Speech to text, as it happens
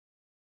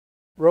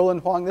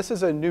Roland, Hwang, this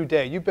is a new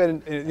day. You've been,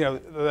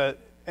 the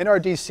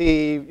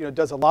NRDC,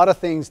 does a lot of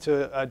things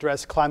to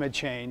address climate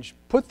change.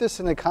 Put this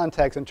in the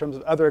context in terms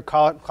of other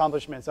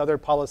accomplishments, other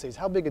policies.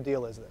 How big a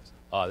deal is this?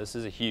 This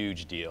is a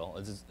huge deal.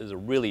 This is a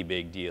really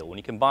big deal. When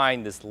you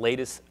combine this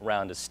latest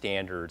round of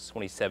standards,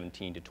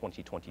 2017 to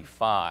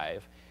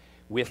 2025,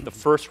 with the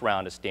first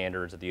round of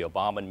standards that the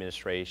Obama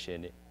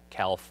administration,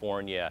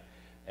 California,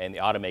 and the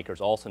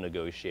automakers also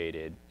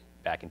negotiated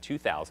back in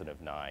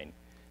 2009,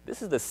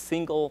 this is the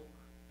single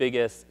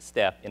biggest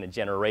step in a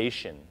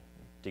generation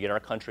to get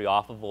our country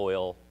off of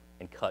oil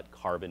and cut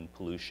carbon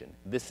pollution.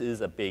 This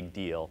is a big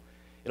deal.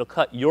 It'll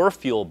cut your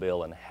fuel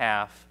bill in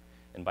half,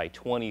 and by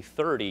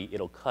 2030,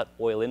 it'll cut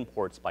oil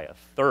imports by a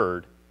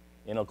third,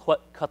 and it'll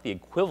cut the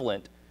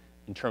equivalent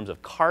in terms of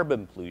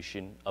carbon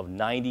pollution of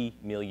 90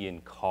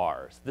 million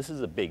cars. This is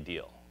a big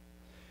deal.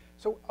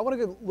 So I want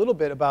to get a little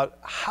bit about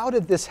how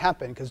did this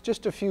happen? Because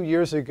just a few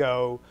years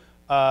ago,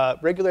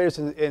 regulators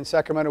in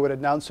Sacramento would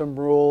announce some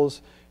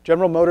rules.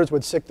 General Motors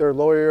would sic their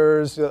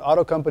lawyers, the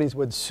auto companies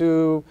would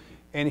sue,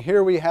 and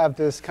here we have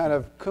this kind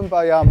of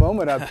kumbaya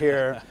moment up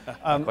here.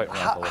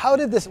 How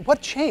did this,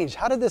 what changed?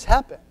 How did this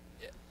happen?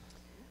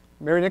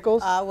 Mary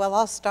Nichols? Well,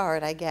 I'll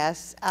start, I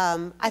guess.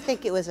 I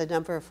think it was a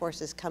number of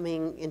forces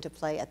coming into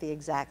play at the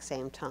exact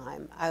same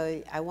time.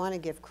 I want to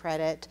give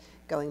credit,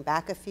 going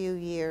back a few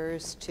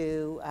years,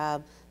 to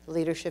the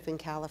leadership in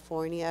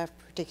California,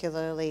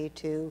 particularly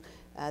to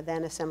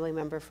then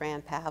Assemblymember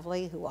Fran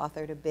Pavley, who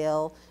authored a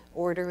bill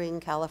ordering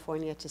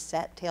California to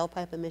set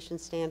tailpipe emission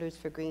standards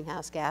for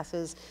greenhouse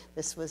gases.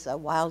 This was a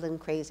wild and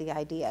crazy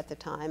idea at the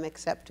time,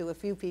 except to a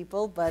few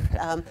people, but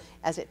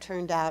as it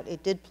turned out,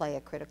 it did play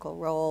a critical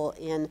role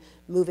in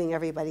moving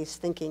everybody's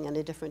thinking in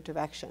a different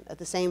direction. At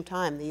the same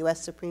time, the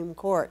US Supreme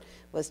Court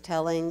was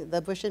telling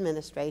the Bush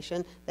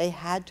administration they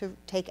had to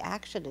take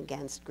action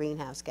against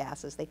greenhouse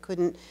gases. They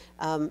couldn't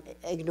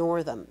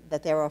ignore them,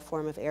 that they were a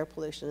form of air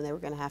pollution and they were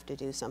going to have to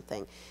do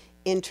something.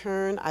 In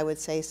turn, I would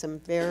say some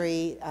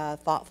very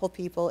thoughtful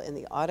people in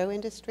the auto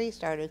industry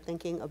started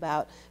thinking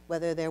about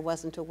whether there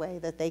wasn't a way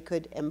that they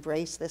could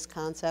embrace this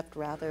concept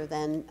rather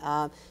than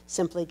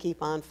simply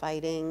keep on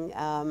fighting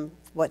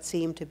what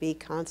seemed to be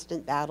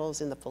constant battles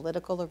in the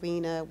political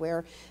arena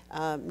where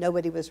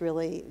nobody was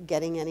really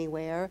getting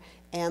anywhere.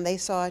 And they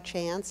saw a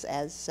chance,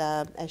 as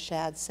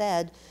Shad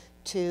said,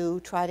 to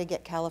try to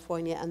get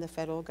California and the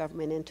federal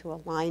government into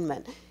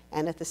alignment.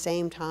 And at the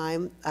same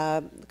time,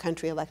 the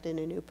country elected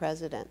a new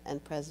president,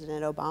 and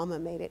President Obama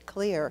made it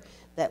clear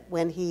that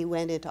when he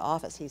went into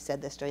office, he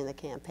said this during the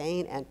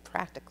campaign, and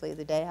practically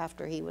the day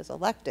after he was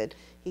elected,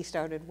 he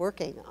started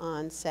working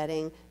on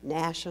setting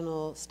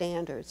national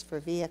standards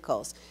for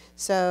vehicles.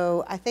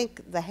 So I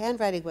think the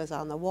handwriting was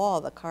on the wall.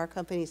 The car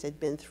companies had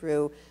been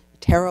through a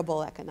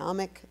terrible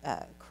economic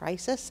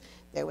crisis.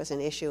 There was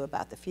an issue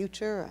about the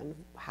future and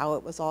how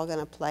it was all going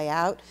to play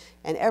out,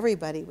 and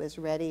everybody was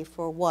ready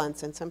for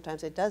once, and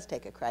sometimes it does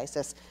take a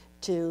crisis,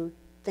 to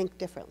think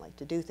differently,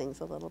 to do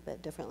things a little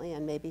bit differently,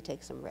 and maybe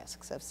take some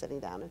risks of sitting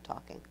down and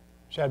talking.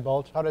 Shad,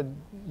 Balch, how did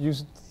you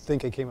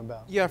think it came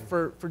about? Yeah,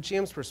 for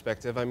GM's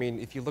perspective, I mean,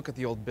 if you look at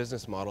the old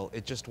business model,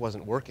 it just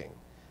wasn't working.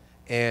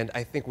 And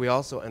I think we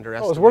also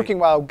underestimated... Well, it was working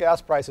while gas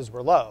prices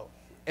were low.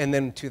 And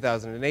then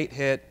 2008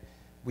 hit.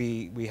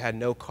 We had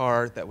no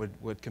car that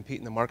would compete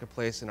in the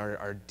marketplace, and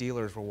our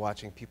dealers were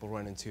watching people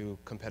run into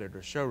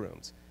competitor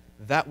showrooms.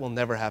 That will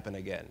never happen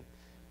again.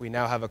 We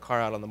now have a car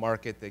out on the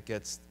market that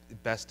gets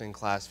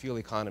best-in-class fuel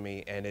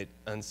economy, and it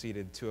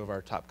unseated two of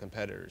our top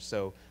competitors.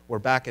 So we're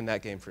back in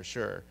that game for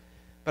sure.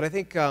 But I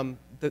think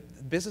the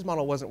business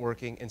model wasn't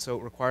working, and so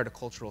it required a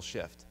cultural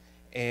shift.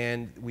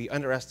 And we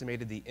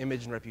underestimated the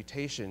image and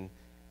reputation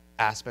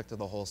aspect of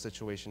the whole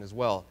situation as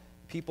well.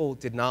 People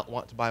did not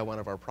want to buy one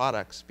of our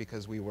products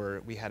because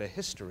we had a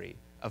history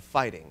of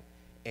fighting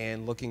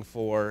and looking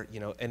for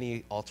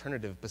any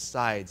alternative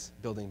besides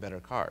building better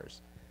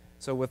cars.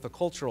 So with the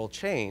cultural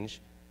change,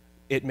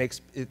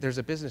 there's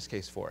a business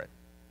case for it.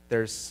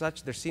 There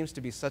seems to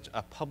be such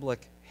a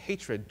public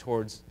hatred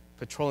towards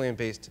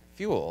petroleum-based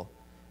fuel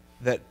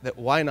that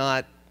why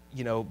not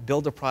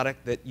build a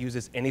product that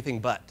uses anything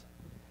but.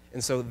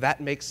 And so that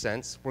makes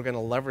sense. We're going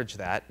to leverage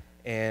that.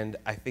 And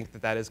I think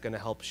that is going to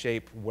help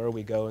shape where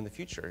we go in the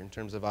future in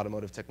terms of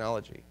automotive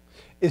technology.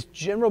 Is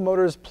General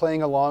Motors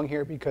playing along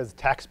here because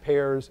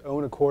taxpayers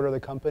own a quarter of the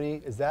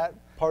company? Is that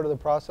part of the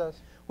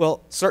process?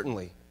 Well,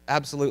 certainly,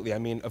 absolutely. I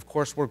mean, of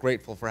course, we're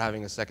grateful for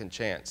having a second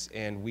chance,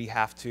 and we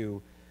have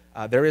to,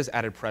 there is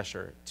added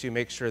pressure to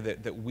make sure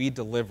that we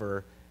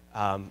deliver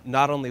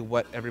not only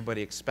what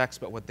everybody expects,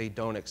 but what they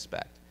don't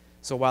expect.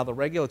 So while the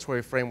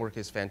regulatory framework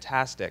is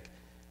fantastic,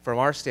 from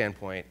our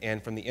standpoint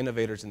and from the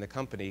innovators in the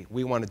company,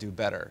 we want to do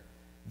better.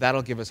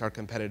 That'll give us our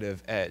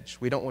competitive edge.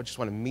 We don't just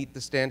want to meet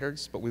the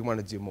standards, but we want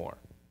to do more.